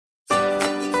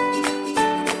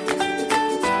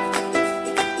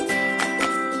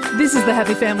This is the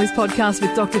Happy Families podcast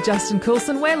with Dr. Justin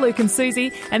Coulson. We're Luke and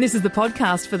Susie, and this is the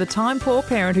podcast for the time-poor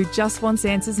parent who just wants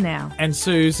answers now. And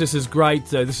Suze, this is great.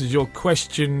 This is your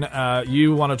question.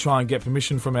 You want to try and get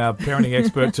permission from our parenting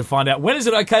expert to find out when is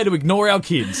it okay to ignore our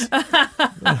kids?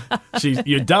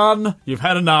 You're done, you've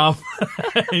had enough,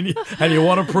 and you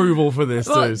want approval for this,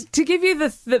 well, Suze. To give you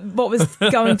what was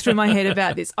going through my head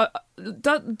about this,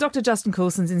 Dr. Justin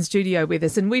Coulson's in studio with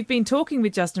us, and we've been talking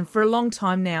with Justin for a long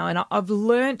time now, and I've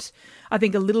learnt, I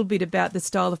think, a little bit about the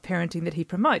style of parenting that he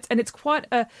promotes. And it's quite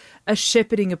a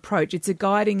shepherding approach. It's a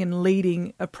guiding and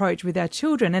leading approach with our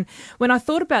children. And when I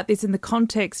thought about this in the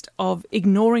context of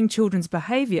ignoring children's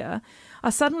behaviour,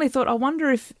 I suddenly thought, I wonder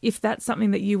if that's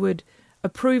something that you would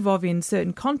approve of in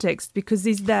certain contexts, because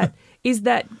is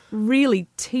that really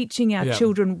teaching our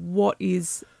children what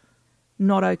is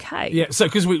not okay? Yeah, so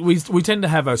because we tend to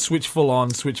have a switch full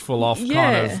on, switch full off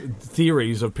kind of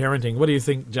theories of parenting. What do you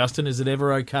think, Justin? Is it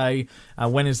ever okay?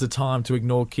 When is the time to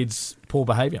ignore kids' poor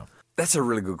behaviour? That's a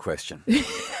really good question.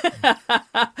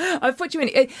 I've put you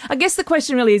in. I guess the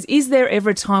question really is there ever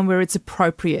a time where it's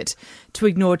appropriate to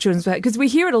ignore children's behaviour? Because we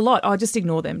hear it a lot, just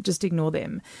ignore them.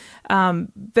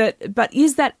 But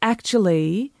is that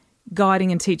actually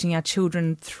guiding and teaching our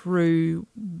children through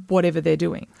whatever they're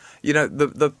doing? You know,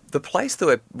 the place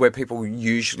where people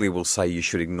usually will say you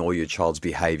should ignore your child's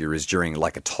behaviour is during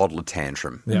like a toddler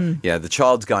tantrum. Yeah, the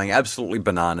child's going absolutely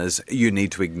bananas. You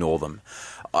need to ignore them.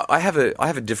 I have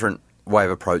a different way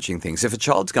of approaching things. If a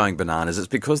child's going bananas, it's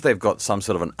because they've got some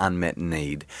sort of an unmet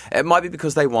need. It might be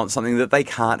because they want something that they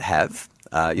can't have.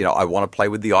 I want to play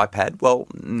with the iPad. Well,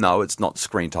 no, it's not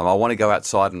screen time. I want to go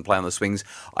outside and play on the swings.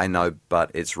 I know,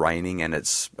 but it's raining and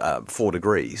it's 4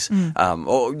 degrees. They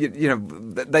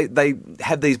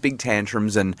have these big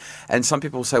tantrums, and some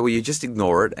people say, well, you just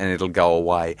ignore it and it'll go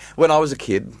away. When I was a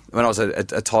kid, when I was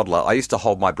a toddler, I used to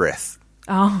hold my breath.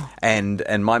 Oh. And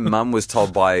my mum was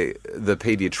told by the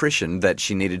paediatrician that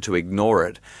she needed to ignore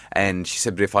it. And she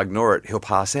said, but if I ignore it, he'll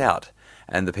pass out.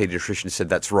 And the paediatrician said,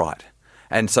 that's right.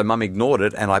 And so Mum ignored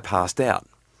it and I passed out.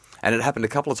 And it happened a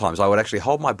couple of times. I would actually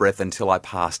hold my breath until I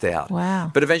passed out.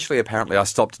 Wow. But eventually, apparently, I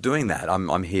stopped doing that.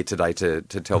 I'm here today to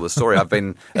tell the story. I've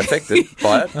been affected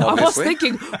by it, obviously. I was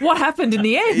thinking, what happened in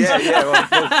the end? Yeah.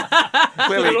 Well,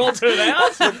 clearly, Did it all turn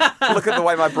out? look at the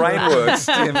way my brain works.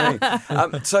 Dear me.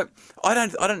 So I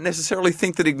don't necessarily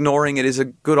think that ignoring it is a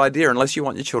good idea unless you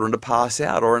want your children to pass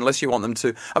out or unless you want them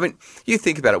to. I mean, you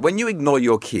think about it. When you ignore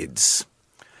your kids,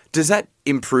 does that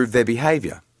improve their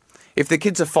behaviour? If the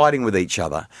kids are fighting with each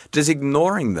other, does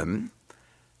ignoring them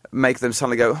make them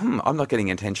suddenly go, I'm not getting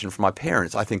attention from my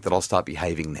parents. I think that I'll start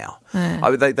behaving now.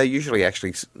 They usually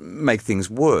actually make things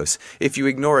worse. If you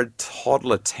ignore a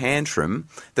toddler tantrum,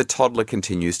 the toddler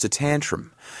continues to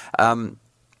tantrum.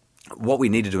 What we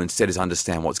need to do instead is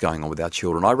understand what's going on with our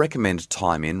children. I recommend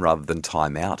time in rather than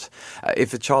time out.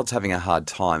 If a child's having a hard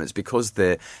time, it's because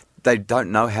they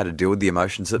don't know how to deal with the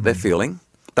emotions that they're feeling.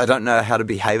 They don't know how to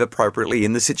behave appropriately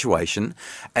in the situation,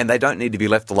 and they don't need to be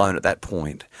left alone at that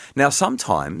point. Now,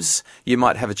 sometimes you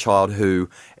might have a child who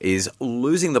is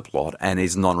losing the plot and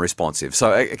is non-responsive.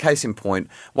 So a case in point,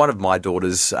 one of my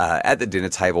daughters at the dinner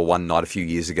table one night a few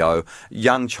years ago,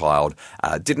 young child,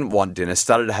 didn't want dinner,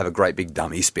 started to have a great big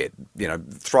dummy spit,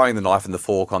 throwing the knife and the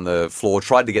fork on the floor,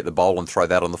 tried to get the bowl and throw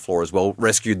that on the floor as well,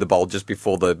 rescued the bowl just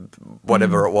before the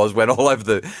whatever it was went all over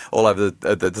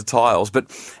the tiles. But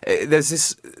there's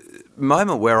this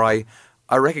moment where I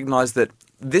recognise that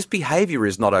this behaviour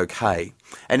is not okay,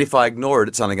 and if I ignore it,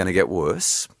 it's only going to get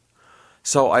worse.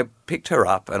 So I picked her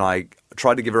up and I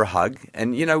tried to give her a hug,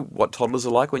 and you know what toddlers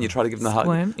are like when you try to give them a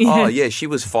hug? Oh yeah, she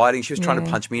was fighting, she was trying to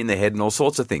punch me in the head and all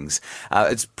sorts of things.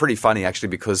 It's pretty funny actually,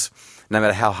 because no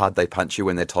matter how hard they punch you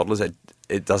when they're toddlers,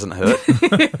 it doesn't hurt.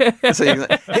 So you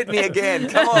can hit me again,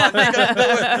 come on, you gotta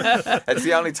do it. It's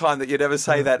the only time that you'd ever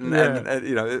say that,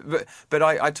 but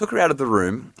I took her out of the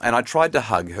room and I tried to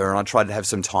hug her and I tried to have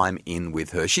some time in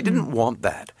with her. She didn't want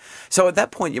that. So at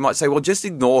that point you might say, well, just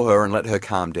ignore her and let her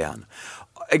calm down.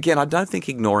 Again, I don't think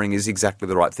ignoring is exactly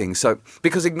the right thing. So,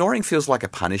 because ignoring feels like a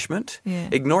punishment. Yeah.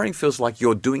 Ignoring feels like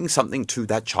you're doing something to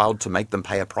that child to make them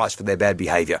pay a price for their bad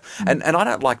behaviour. And I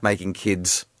don't like making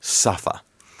kids suffer,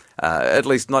 at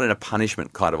least not in a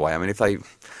punishment kind of way. I mean,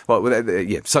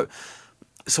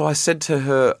 So I said to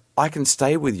her, I can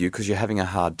stay with you because you're having a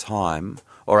hard time,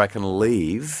 or I can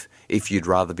leave if you'd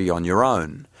rather be on your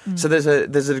own. So there's a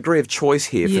degree of choice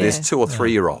here for this 2 or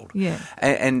 3 year old. Yeah.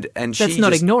 And she that's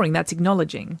not ignoring, that's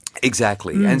acknowledging.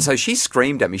 Exactly. And so she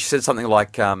screamed at me. She said something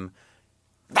like,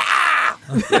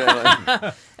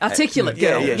 Articulate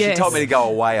girl. Yeah. Yes. She told me to go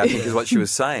away, I think is what she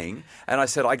was saying. And I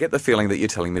said, I get the feeling that you're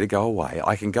telling me to go away.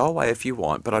 I can go away if you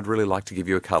want, but I'd really like to give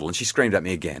you a cuddle. And she screamed at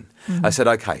me again. I said,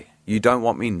 okay, you don't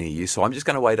want me near you, so I'm just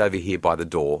going to wait over here by the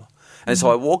door. And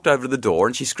so I walked over to the door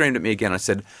and she screamed at me again. I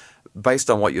said, based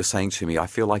on what you're saying to me, I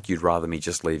feel like you'd rather me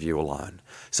just leave you alone.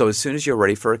 So as soon as you're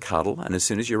ready for a cuddle and as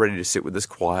soon as you're ready to sit with us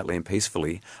quietly and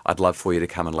peacefully, I'd love for you to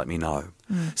come and let me know.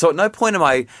 So at no point am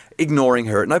I ignoring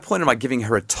her. At no point am I giving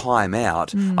her a time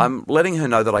out. I'm letting her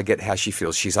know that I get how she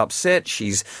feels. She's upset.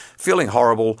 She's feeling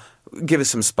horrible. Give her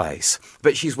some space.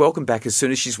 But she's welcome back as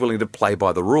soon as she's willing to play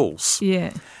by the rules.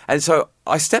 Yeah. And so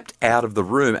I stepped out of the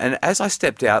room. And as I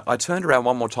stepped out, I turned around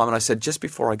one more time and I said, just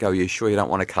before I go, you sure you don't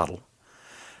want to cuddle?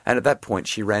 And at that point,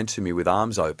 she ran to me with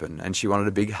arms open and she wanted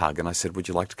a big hug. And I said, would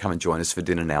you like to come and join us for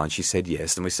dinner now? And she said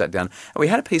yes. And we sat down and we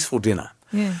had a peaceful dinner.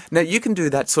 Yeah. Now, you can do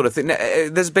that sort of thing. Now,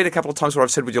 there's been a couple of times where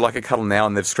I've said, would you like a cuddle now?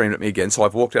 And they've screamed at me again. So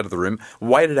I've walked out of the room,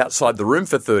 waited outside the room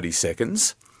for 30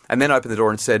 seconds, and then opened the door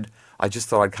and said, I just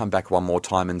thought I'd come back one more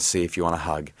time and see if you want a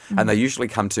hug. And they usually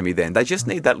come to me then. They just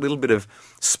need that little bit of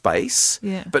space,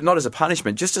 but not as a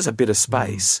punishment, just as a bit of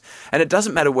space. And it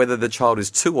doesn't matter whether the child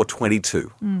is 2 or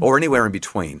 22 or anywhere in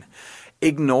between.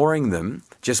 Ignoring them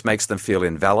just makes them feel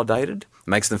invalidated,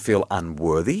 makes them feel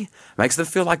unworthy, makes them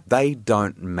feel like they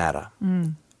don't matter.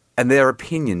 And their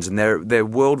opinions and their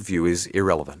worldview is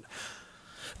irrelevant.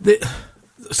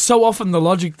 So often the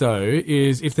logic, though,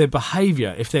 is if their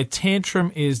behaviour, if their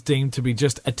tantrum is deemed to be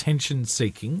just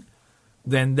attention-seeking,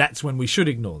 then that's when we should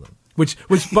ignore them. Which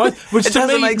It to doesn't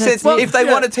me make sense. Well, If they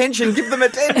yeah. want attention, give them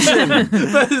attention.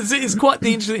 But it's quite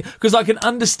the interesting, because I can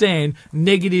understand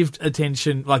negative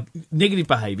attention, like negative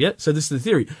behaviour. So this is the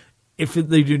theory. If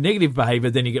they do negative behaviour,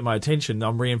 then you get my attention.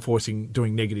 I'm reinforcing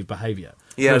doing negative behaviour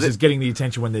versus getting the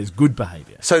attention when there's good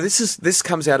behaviour. So this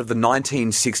comes out of the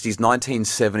 1960s,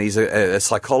 1970s. A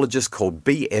psychologist called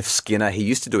B.F. Skinner. He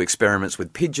used to do experiments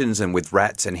with pigeons and with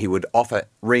rats, and he would offer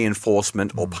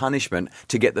reinforcement or punishment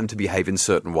to get them to behave in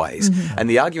certain ways. And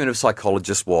the argument of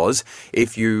psychologists was,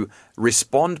 if you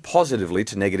respond positively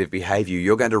to negative behaviour,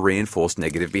 you're going to reinforce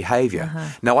negative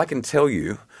behaviour. Now, I can tell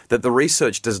you that the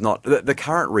research does not, the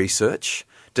current research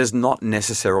does not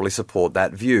necessarily support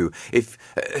that view.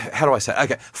 How do I say?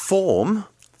 Okay, form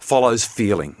follows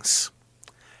feelings.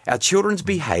 Our children's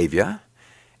behaviour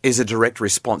is a direct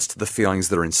response to the feelings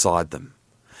that are inside them.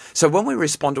 So when we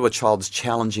respond to a child's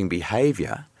challenging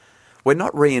behaviour, we're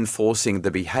not reinforcing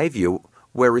the behaviour,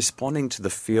 we're responding to the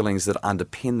feelings that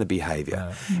underpin the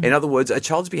behaviour. In other words, a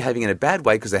child's behaving in a bad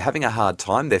way because they're having a hard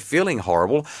time, they're feeling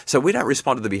horrible, so we don't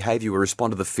respond to the behaviour, we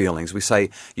respond to the feelings. We say,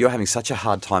 you're having such a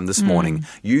hard time this morning,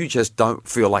 you just don't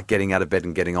feel like getting out of bed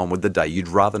and getting on with the day. You'd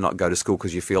rather not go to school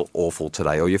because you feel awful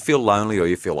today, or you feel lonely, or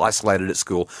you feel isolated at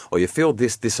school, or you feel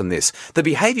this, this and this. The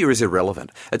behaviour is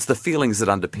irrelevant. It's the feelings that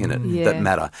underpin it that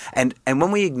matter. And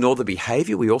when we ignore the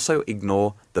behaviour, we also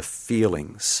ignore the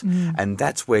feelings. And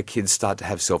that's where kids start to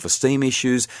have self-esteem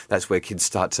issues. That's where kids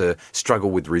start to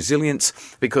struggle with resilience,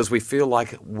 because they feel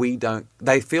like we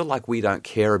don't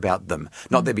care about them.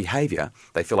 Not their behaviour.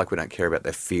 They feel like we don't care about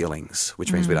their feelings,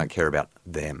 which means we don't care about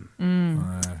them.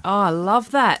 Oh, I love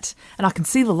that. And I can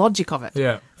see the logic of it.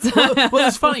 Yeah. Well,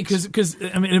 it's funny because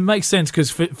I mean, it makes sense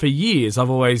because for years I've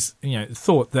always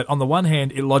thought that on the one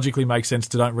hand it logically makes sense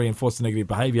to don't reinforce the negative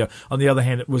behaviour. On the other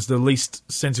hand, it was the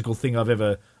least sensical thing I've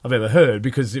ever heard,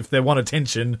 because if they want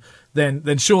attention,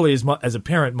 then surely as a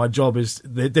parent, my job is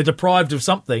they're deprived of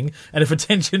something, and if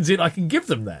attention's it, I can give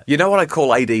them that. You know what I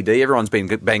call ADD? Everyone's been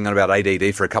banging on about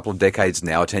ADD for a couple of decades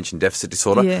now, attention deficit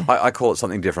disorder. Yeah. I call it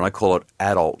something different. I call it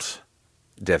adult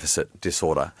deficit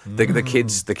disorder. The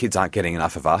kids aren't getting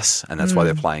enough of us, and that's why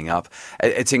they're playing up.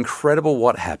 It's incredible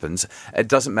what happens. It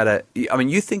doesn't matter. I mean,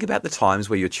 you think about the times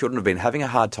where your children have been having a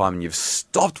hard time and you've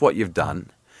stopped what you've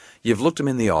done. You've looked them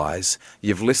in the eyes,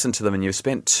 you've listened to them, and you've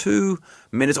spent 2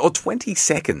 minutes or 20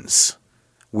 seconds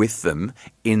with them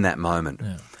in that moment.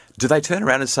 Yeah. Do they turn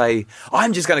around and say,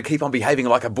 I'm just going to keep on behaving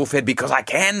like a bullhead because I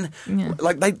can? Yeah.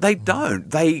 Like they don't.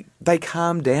 They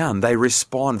calm down, they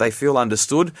respond, they feel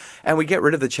understood, and we get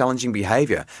rid of the challenging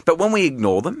behaviour. But when we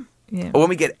ignore them, or when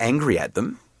we get angry at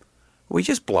them, we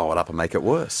just blow it up and make it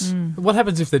worse. What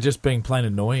happens if they're just being plain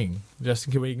annoying?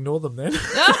 Justin, can we ignore them then?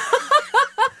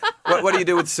 What do you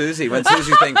do with Susie when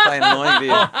Susie's being plain annoying to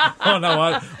you? Oh, no,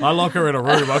 I lock her in a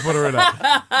room. I put her in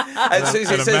a... And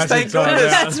Susie and a says, thank massive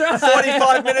goodness, time out.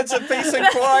 45 minutes of peace and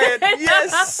quiet.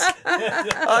 Yes.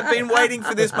 I've been waiting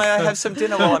for this. May I have some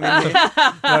dinner while I'm in here?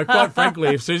 No, quite frankly,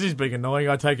 if Susie's being annoying,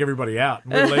 I take everybody out.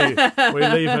 We leave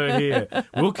her here.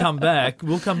 We'll come back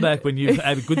when you've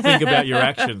had a good think about your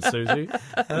actions, Susie.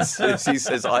 Susie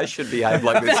says, I should behave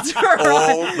like this That's right.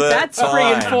 all the That's time.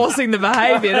 reinforcing the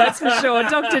behaviour, that's for sure.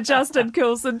 Dr. Justin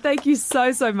Coulson, thank you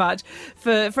so much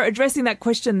for addressing that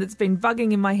question that's been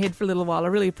bugging in my head for a little while. I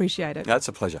really appreciate it. That's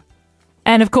a pleasure.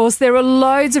 And of course, there are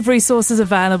loads of resources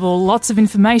available, lots of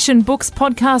information, books,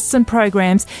 podcasts and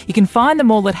programs. You can find them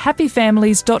all at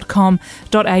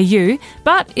happyfamilies.com.au.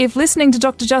 But if listening to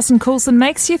Dr. Justin Coulson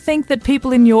makes you think that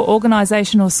people in your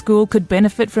organisation or school could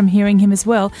benefit from hearing him as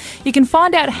well, you can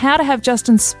find out how to have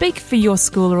Justin speak for your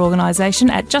school or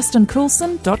organisation at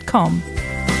justincoulson.com.